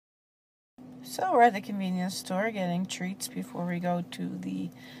So we're at the convenience store getting treats before we go to the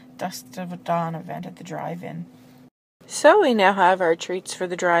Dusk of Dawn event at the drive-in. So we now have our treats for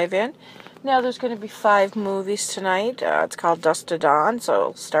the drive-in. Now there's going to be 5 movies tonight. It's called Dusk to Dawn, so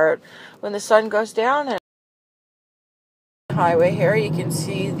it'll start when the sun goes down. And highway here, you can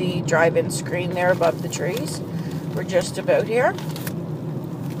see the drive-in screen there above the trees. We're just about here.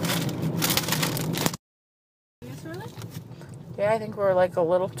 Yeah, I think we're like a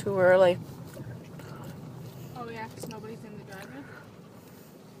little too early. Oh yeah, because nobody's in the drive-in.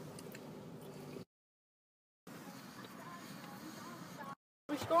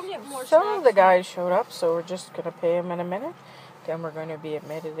 We should go and get more Some of the guys showed up, so we're just going to pay them in a minute. Then we're going to be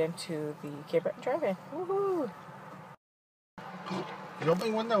admitted into the Cape Breton Drive. Woohoo! He's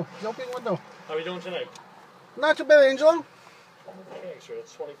opening window. He's opening window. How are we doing tonight? Not too bad, Angelo. Okay, sure.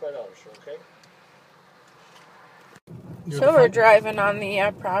 That's $25, sure, okay? So we're driving on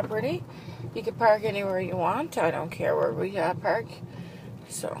the property. You can park anywhere you want. I don't care where we park.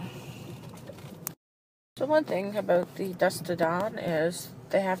 So one thing about the Dusk to Dawn is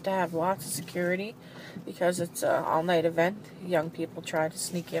they have to have lots of security because it's an all-night event. Young people try to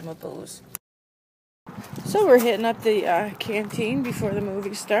sneak in with booze. So we're hitting up the canteen before the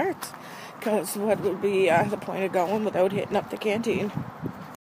movie starts, because what would be the point of going without hitting up the canteen?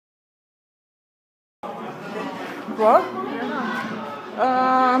 What?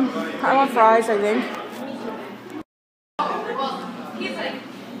 I want fries, I think.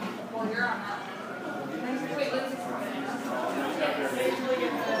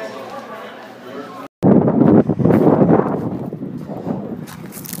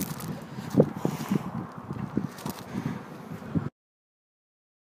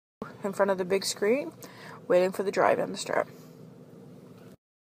 In front of the big screen, waiting for the drive-in to start.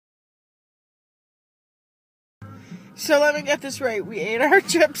 So let me get this right. We ate our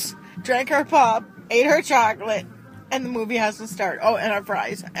chips, drank our pop, ate our chocolate, and the movie hasn't started. Oh, and our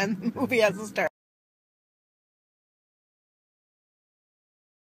fries, and the movie hasn't started.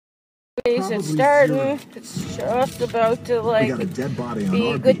 It's starting. It's just about to We got a dead body on be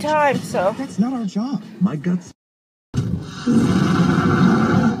our a good beach. time. So That's not our job. My guts.